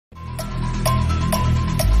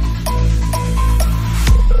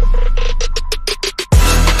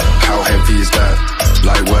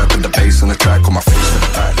on my face to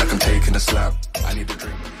the back like I'm taking a slap. I need a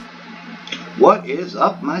drink. What is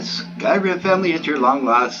up, my Skyrim family? It's your long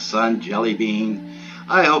lost son, Jellybean.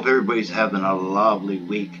 I hope everybody's having a lovely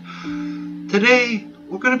week. Today,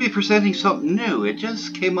 we're going to be presenting something new. It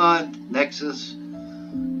just came on Nexus,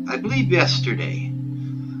 I believe yesterday.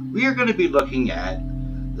 We are going to be looking at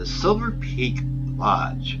the Silverpeak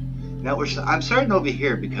Lodge. Now, I'm starting over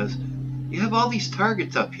here because you have all these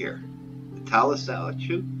targets up here. The Talus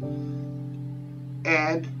statue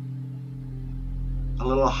and a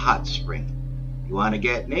little hot spring. You want to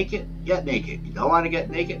get naked? Get naked. You don't want to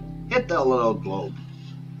get naked? Hit the little globe.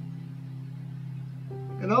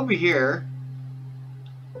 And over here,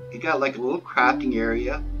 you got like a little crafting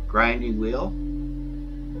area, grinding wheel,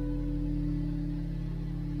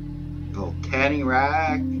 little tanning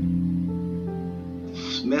rack,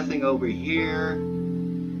 smithing over here,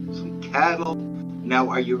 some cattle. Now,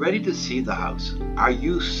 are you ready to see the house? Are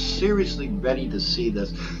you seriously ready to see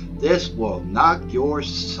this? This will knock your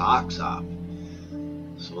socks off.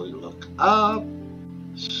 Slowly look up,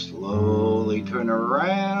 slowly turn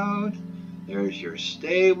around. There's your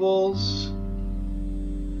stables.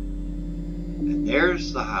 And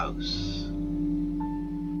there's the house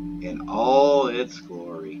in all its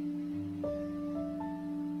glory.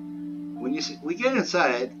 When we get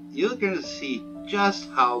inside, you're going to see just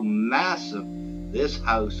how massive this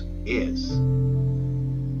house is.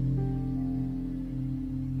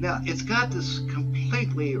 Now, it's got this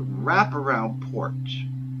completely wraparound porch.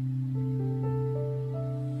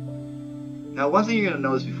 Now, one thing you're going to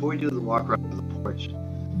notice before we do the walk around the porch,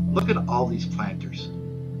 look at all these planters.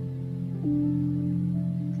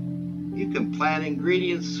 You can plant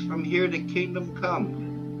ingredients from here to kingdom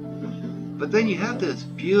come. But then you have this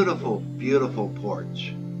beautiful, beautiful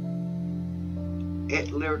porch.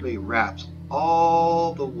 It literally wraps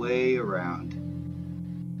all the way around.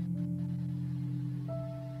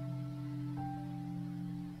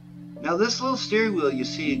 Now, this little steering wheel you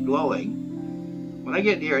see glowing, when I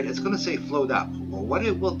get near it, it's going to say float up. Well, what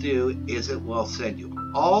it will do is it will send you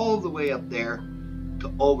all the way up there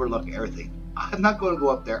to overlook everything. I'm not going to go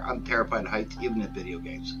up there. I'm terrified of heights, even in video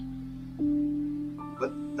games.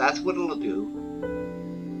 But that's what it'll do.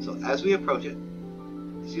 So as we approach it,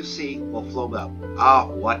 as you see, we'll float up. Oh,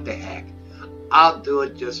 what the heck. I'll do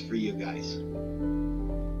it just for you guys.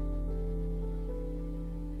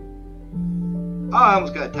 Oh, I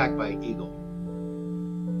almost got attacked by an eagle.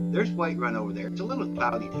 There's Whiterun over there. It's a little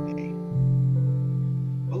cloudy today.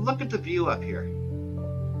 But look at the view up here.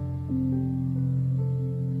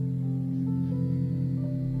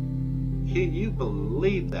 Can you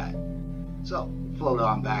believe that? So, float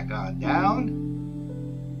on back on down.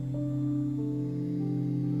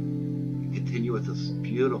 Continue with this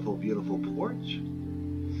beautiful, beautiful porch.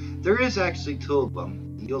 There is actually two of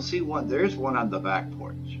them. You'll see one. There's one on the back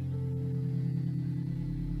porch.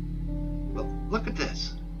 But look at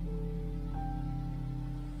this.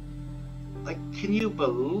 Like, can you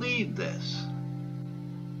believe this?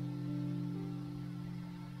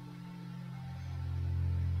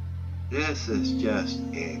 This is just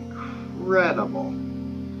incredible.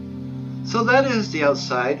 So that is the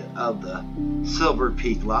outside of the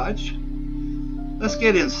Silverpeak Lodge. Let's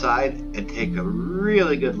get inside and take a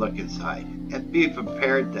really good look inside and be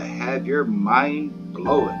prepared to have your mind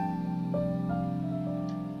blowing.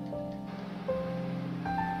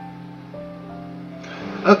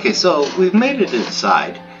 Okay, so we've made it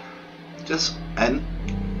inside. And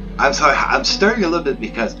I'm sorry, I'm stirring a little bit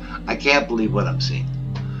because I can't believe what I'm seeing.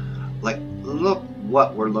 Like, look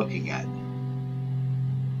what we're looking at.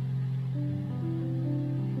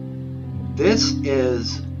 This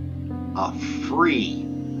is a free,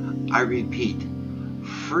 I repeat,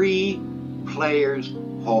 free player's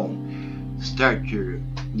home. Start your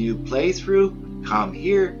new playthrough, come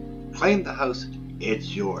here, claim the house,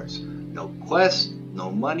 it's yours. No quest,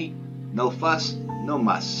 no money, no fuss, no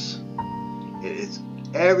muss. It is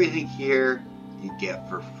everything here you get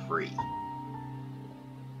for free.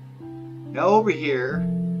 Now over here,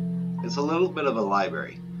 it's a little bit of a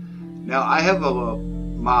library. Now I have a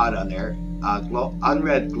mod on there,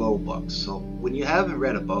 unread glow books. So when you haven't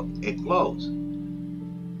read a book, it glows.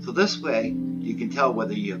 So this way, you can tell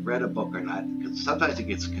whether you've read a book or not, because sometimes it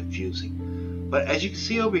gets confusing. But as you can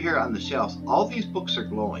see over here on the shelves, all these books are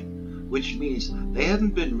glowing, which means they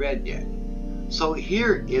haven't been read yet. So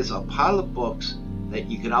here is a pile of books that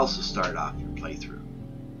you can also start off your playthrough.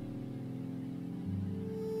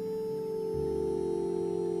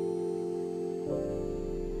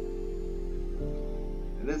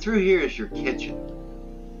 And then through here is your kitchen.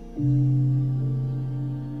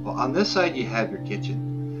 Well, on this side you have your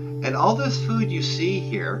kitchen. And all this food you see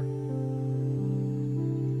here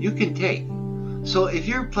you can take. So if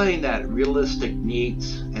you're playing that realistic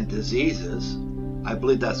needs and diseases, I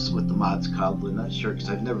believe that's what the mod's called, I'm not sure because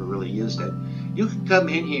I've never really used it. You can come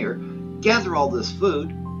in here, gather all this food,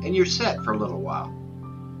 and you're set for a little while.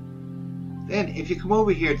 Then if you come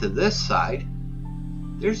over here to this side,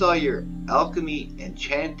 there's all your alchemy,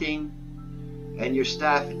 enchanting, and your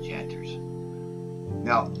staff enchanters.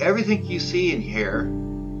 Now everything you see in here,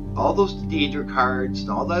 all those Cathedral cards and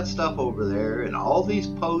all that stuff over there and all these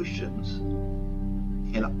potions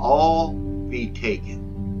can all be taken.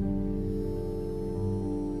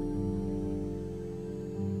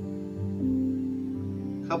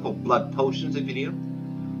 A couple blood potions if you need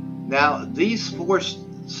them. Now these 4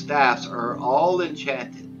 staffs are all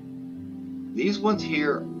enchanted. These ones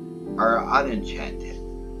here are unenchanted.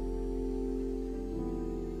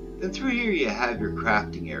 Then through here you have your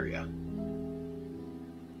crafting area.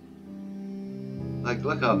 Like,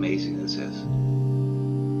 look how amazing this is.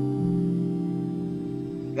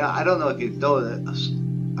 Now, I don't know if you know this,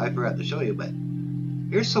 I forgot to show you, but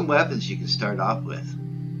here's some weapons you can start off with.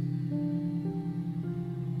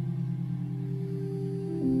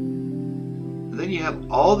 And then you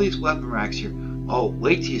have all these weapon racks here. Oh,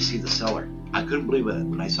 wait till you see the cellar. I couldn't believe it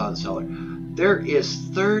when I saw the cellar. There is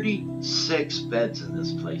 36 beds in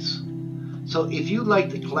this place. So if you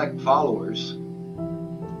like to collect followers,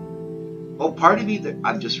 oh, pardon me,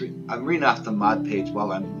 I'm reading off the mod page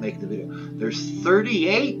while I'm making the video. There's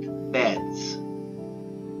 38 beds.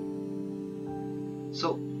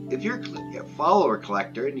 So if you're a follower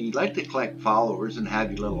collector and you like to collect followers and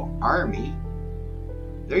have your little army,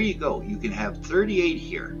 there you go. You can have 38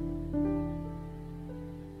 here.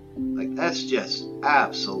 Like, that's just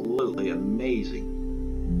absolutely amazing.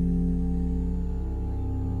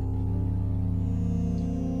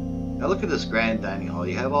 Now look at this grand dining hall.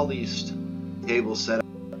 You have all these tables set up.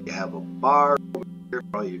 You have a bar over here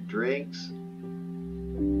for all your drinks.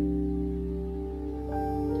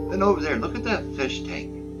 Then over there, look at that fish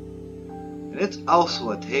tank. And it's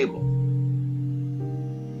also a table.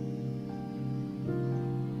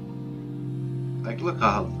 Like, look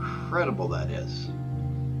how incredible that is.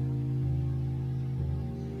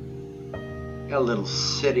 Got a little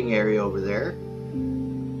sitting area over there.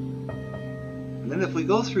 And then if we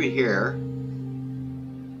go through here,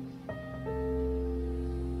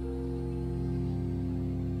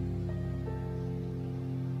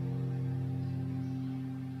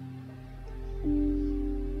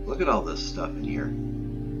 look at all this stuff in here.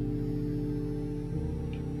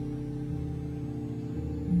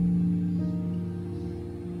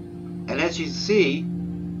 And as you see,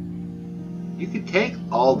 you can take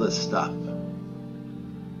all this stuff.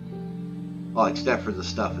 Well, except for the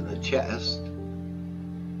stuff in the chest.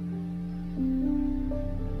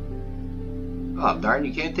 Oh, darn,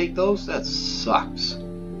 you can't take those? That sucks.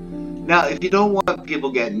 Now, if you don't want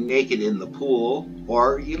people getting naked in the pool,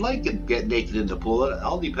 or you like to get naked in the pool, it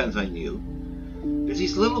all depends on you. There's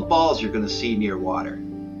these little balls you're going to see near water.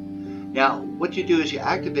 Now, what you do is you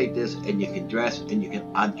activate this, and you can dress and you can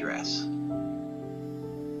undress.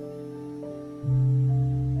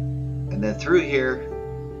 And then through here,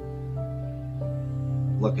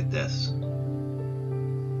 look at this.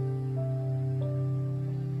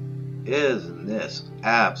 Isn't this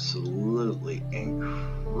absolutely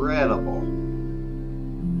incredible?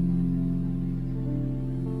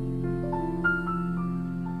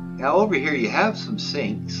 Now over here you have some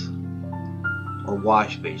sinks or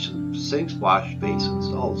wash basins. Sinks, wash basins,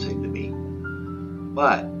 all the same to me.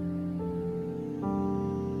 But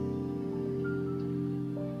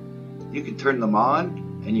you can turn them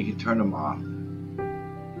on and you can turn them off.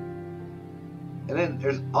 And then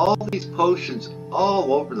there's all these potions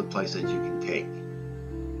all over the place that you can take.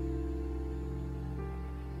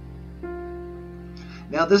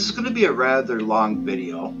 Now this is going to be a rather long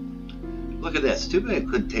video. Look at this. Too bad I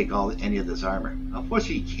couldn't take any of this armor.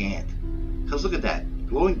 Unfortunately you can't. Because look at that.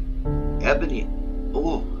 Glowing ebony.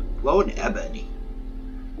 Oh, glowing ebony.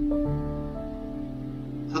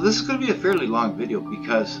 So this is going to be a fairly long video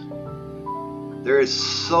because there is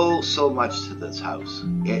so much to this house.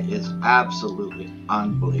 It is absolutely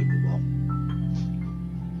unbelievable.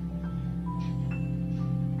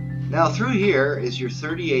 Now through here is your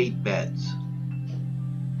 38 beds.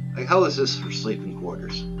 Like, how is this for sleeping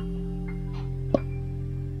quarters?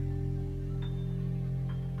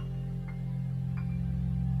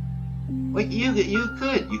 Like, you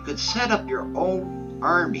could set up your own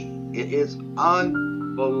army. It is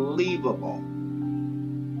unbelievable.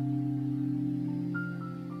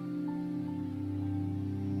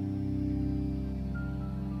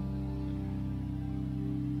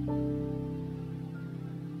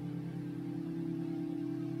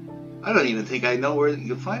 I don't even think I know where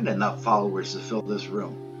you find enough followers to fill this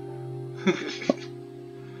room.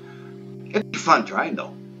 It'd be fun trying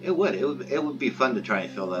though. It would be fun to try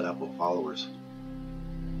and fill that up with followers.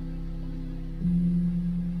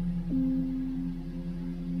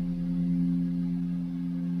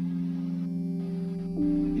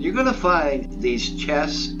 You're gonna find these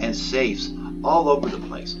chests and safes all over the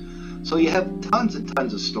place. So you have tons and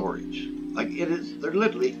tons of storage. Like they're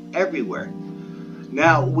literally everywhere.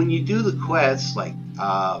 Now, when you do the quests, like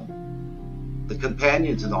the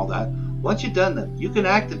companions and all that, once you've done them, you can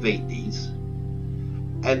activate these,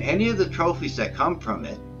 and any of the trophies that come from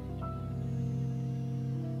it,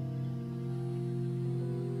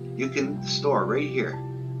 you can store right here.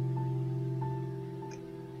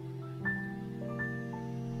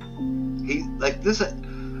 This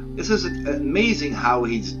is amazing how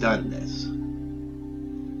he's done this.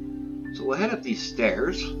 So we'll head up these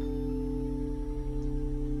stairs.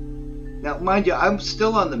 Now, mind you, I'm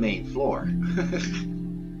still on the main floor.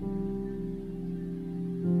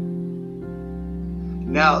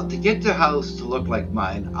 Now, to get the house to look like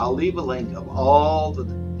mine, I'll leave a link of all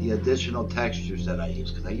the additional textures that I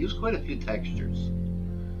use, because I use quite a few textures.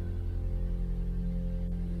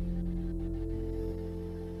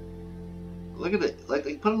 Look at it, like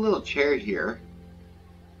they put a little chair here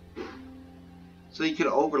so you can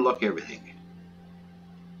overlook everything.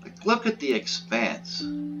 Like, look at the expanse.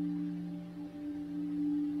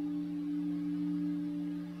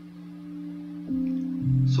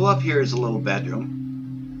 So up here is a little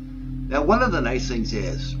bedroom. Now, one of the nice things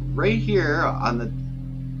is right here on the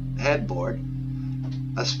headboard,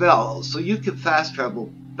 a spell, so you can fast travel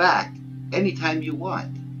back anytime you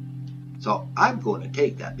want. So I'm going to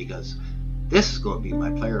take that because this is going to be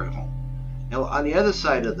my player home. Now, on the other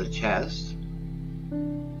side of the chest,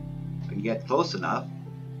 if I can get close enough,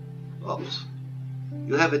 oops,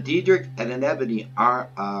 you have a Daedric and an ebony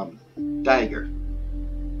dagger.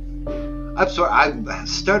 I'm sorry, I'm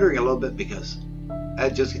stuttering a little bit because I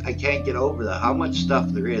can't get over how much stuff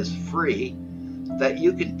there is free that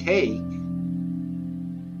you can take.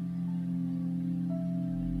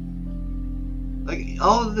 Like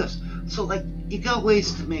all of this. So like, you got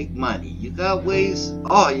ways to make money. You got ways,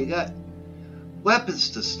 you got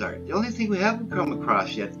weapons to start. The only thing we haven't come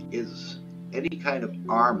across yet is any kind of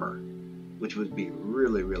armor, which would be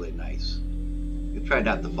really, really nice. You try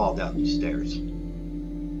not to fall down these stairs.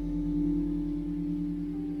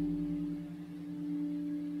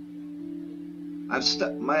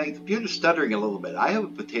 My computer's stuttering a little bit. I have a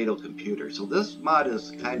potato computer, so this mod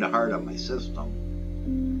is kind of hard on my system.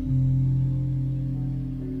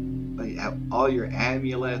 But you have all your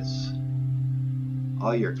amulets,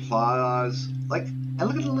 all your claws, and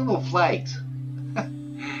look at the little flags.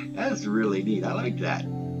 That's really neat. I like that.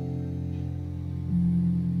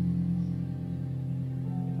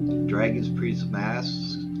 Dragon's Priest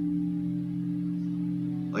masks.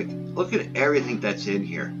 Like, look at everything that's in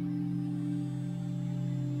here.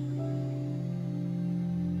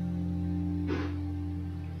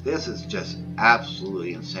 This is just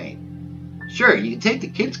absolutely insane. Sure, you can take the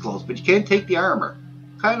kids' clothes, but you can't take the armor.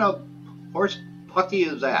 What kind of horse pucky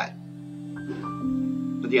is that?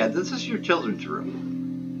 But yeah, this is your children's room.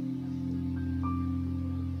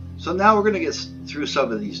 So now we're going to get through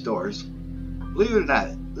some of these doors. Believe it or not,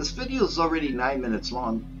 this video is already 9 minutes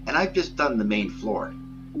long, and I've just done the main floor.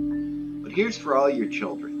 But here's for all your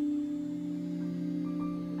children.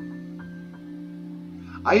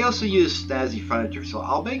 I also use Snazzy furniture, so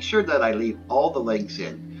I'll make sure that I leave all the links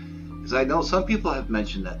in, because I know some people have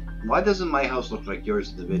mentioned that, why doesn't my house look like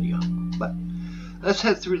yours in the video? But let's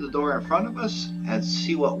head through the door in front of us and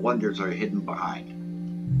see what wonders are hidden behind.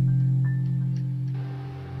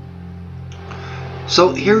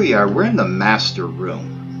 So here we are, we're in the master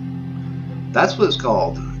room. That's what it's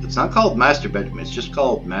called. It's not called master bedroom, it's just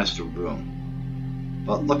called master room.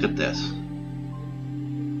 But look at this.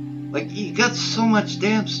 Like, you got so much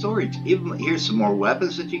damn storage. Even here's some more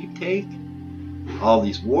weapons that you can take. All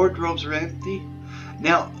these wardrobes are empty.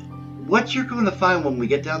 Now, what you're going to find when we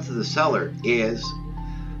get down to the cellar is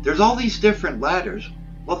there's all these different ladders.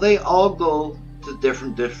 Well, they all go to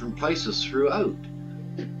different places throughout.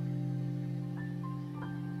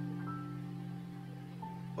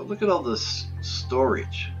 But look at all this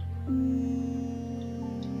storage.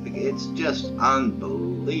 Like, it's just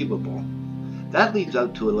unbelievable. That leads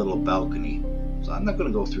out to a little balcony, so I'm not going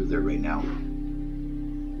to go through there right now.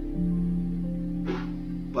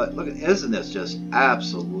 But look, isn't this just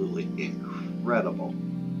absolutely incredible?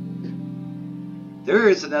 There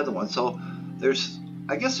is another one, so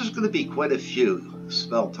I guess there's going to be quite a few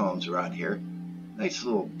spell tomes around here. Nice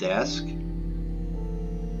little desk.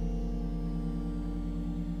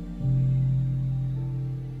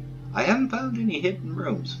 I haven't found any hidden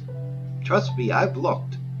rooms. Trust me, I've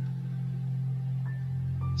looked.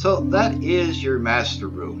 So that is your master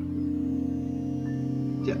room.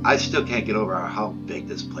 I still can't get over how big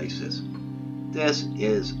this place is. This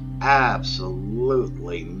is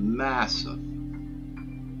absolutely massive.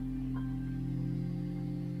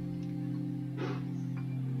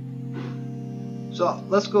 So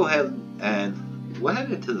let's go ahead and we'll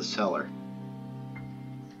head into the cellar.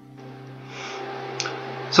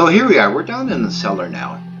 So here we are, we're down in the cellar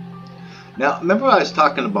now. Now, remember I was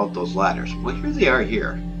talking about those ladders? Well, here they are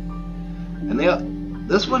here. And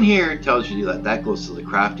this one here tells you that that goes to the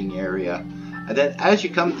crafting area. And then as you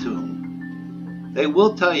come to them, they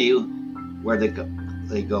will tell you where they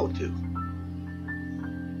go to.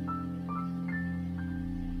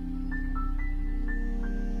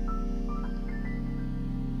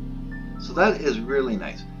 So that is really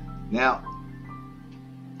nice. Now,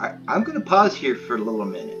 I'm going to pause here for a little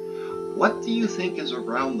minute. What do you think is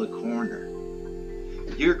around the corner?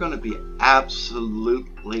 You're going to be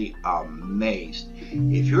absolutely amazed.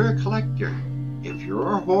 If you're a collector, if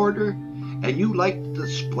you're a hoarder, and you like to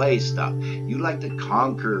display stuff, you like to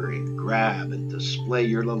conquer and grab and display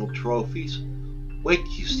your little trophies, wait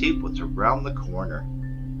till you see what's around the corner.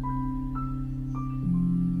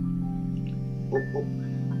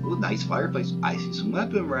 Oh, nice fireplace. I see some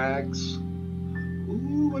weapon racks.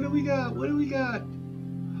 Ooh, what do we got? What do we got?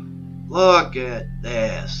 Look at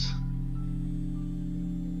this.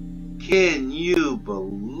 Can you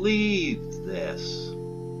believe this?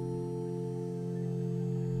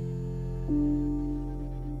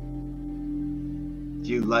 Do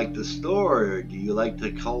you like to store or do you like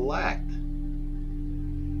to collect?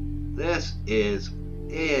 This is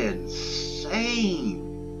insane.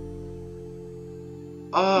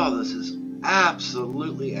 Oh, this is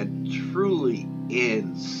absolutely and truly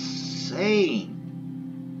insane.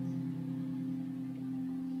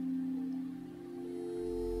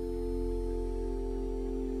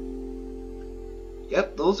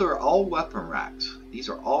 Yep, those are all weapon racks. These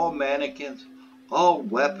are all mannequins, all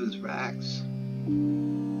weapons racks.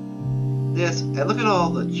 This, and look at all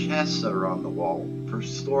the chests that are on the wall for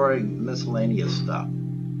storing miscellaneous stuff.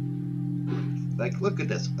 Like, look at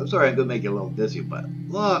this. I'm sorry, I'm going to make you a little dizzy, but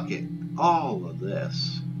look at all of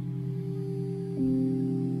this.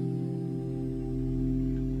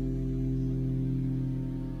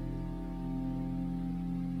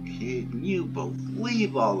 Can you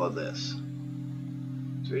believe all of this?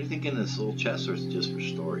 Is there anything in this little chest, or is it just for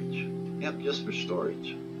storage? Yep, just for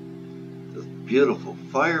storage. This beautiful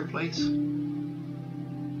fireplace.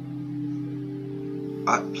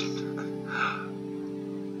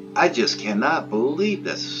 I just cannot believe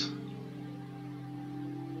this.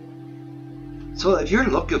 So if you're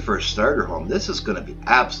looking for a starter home, this is going to be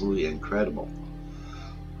absolutely incredible.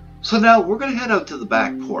 So now we're going to head out to the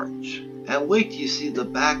back porch and wait till you see the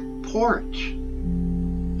back porch.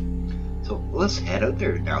 So let's head out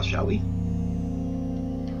there now, shall we?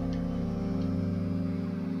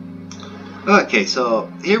 Okay,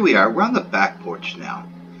 so here we are. We're on the back porch now.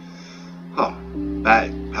 Oh,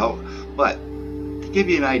 but to give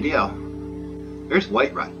you an idea, there's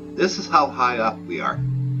Whiterun. This is how high up we are.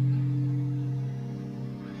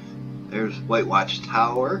 There's White Watch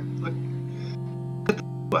Tower. Look at the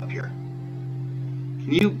up here.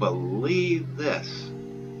 Can you believe this?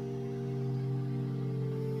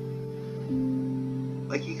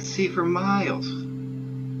 Like you can see for miles.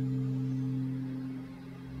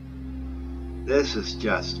 This is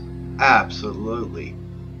just absolutely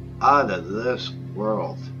out of this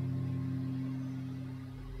world.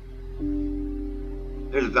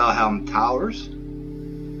 There's Valhelm Towers.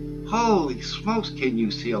 Holy smokes, can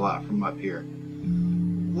you see a lot from up here?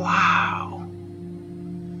 Wow.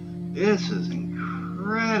 This is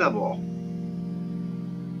incredible.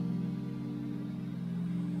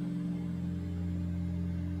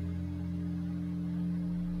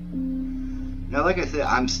 Now, like I said,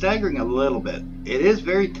 I'm staggering a little bit. It is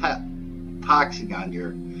very toxic on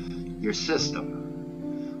your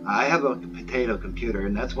system. I have a potato computer,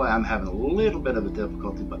 and that's why I'm having a little bit of a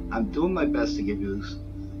difficulty, but I'm doing my best to give you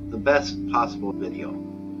the best possible video.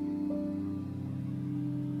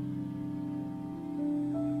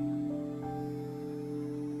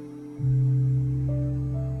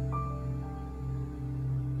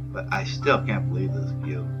 But I still can't believe this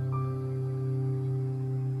view.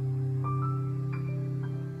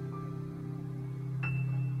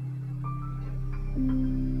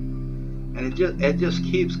 And it just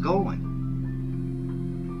keeps going.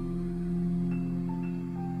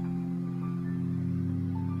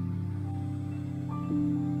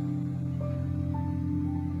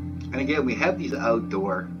 And again, we have these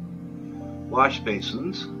outdoor wash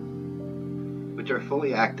basins, which are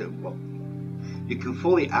fully active. Well, you can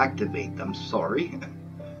fully activate them, sorry.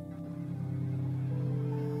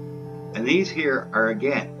 And these here are,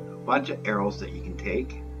 again, a bunch of arrows that you can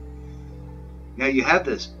take. Now you have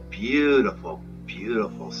this beautiful,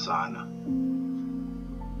 beautiful sauna.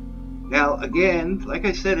 Now again, like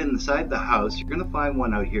I said, inside the house, you're going to find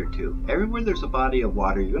one out here too. Everywhere there's a body of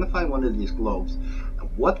water, you're going to find one of these globes.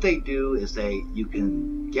 What they do is you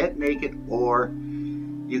can get naked or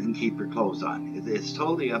you can keep your clothes on. It's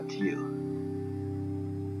totally up to you.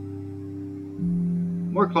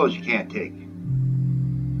 More clothes you can't take.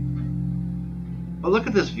 But look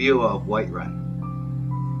at this view of Whiterun.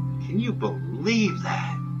 Can you believe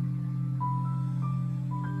that?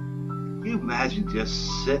 Can you imagine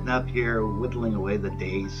just sitting up here whittling away the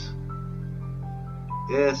days?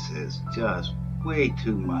 This is just way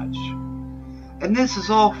too much. And this is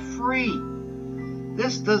all free.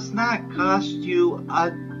 This does not cost you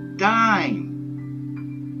a dime.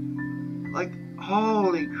 Like,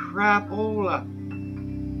 holy crapola.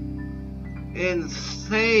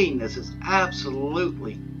 Insane. This is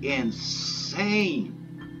absolutely insane.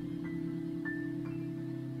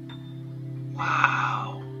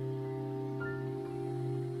 Wow.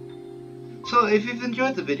 So if you've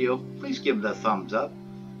enjoyed the video, please give it a thumbs up.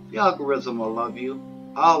 The algorithm will love you.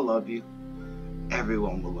 I'll love you.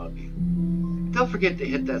 Everyone will love you. Don't forget to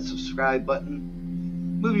hit that subscribe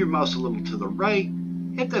button. Move your mouse a little to the right.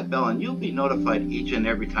 Hit that bell and you'll be notified each and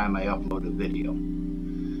every time I upload a video.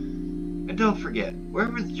 And don't forget,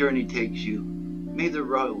 wherever the journey takes you, may the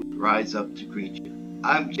road rise up to greet you.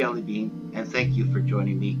 I'm Jellybean, and thank you for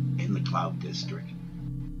joining me in the Cloud District.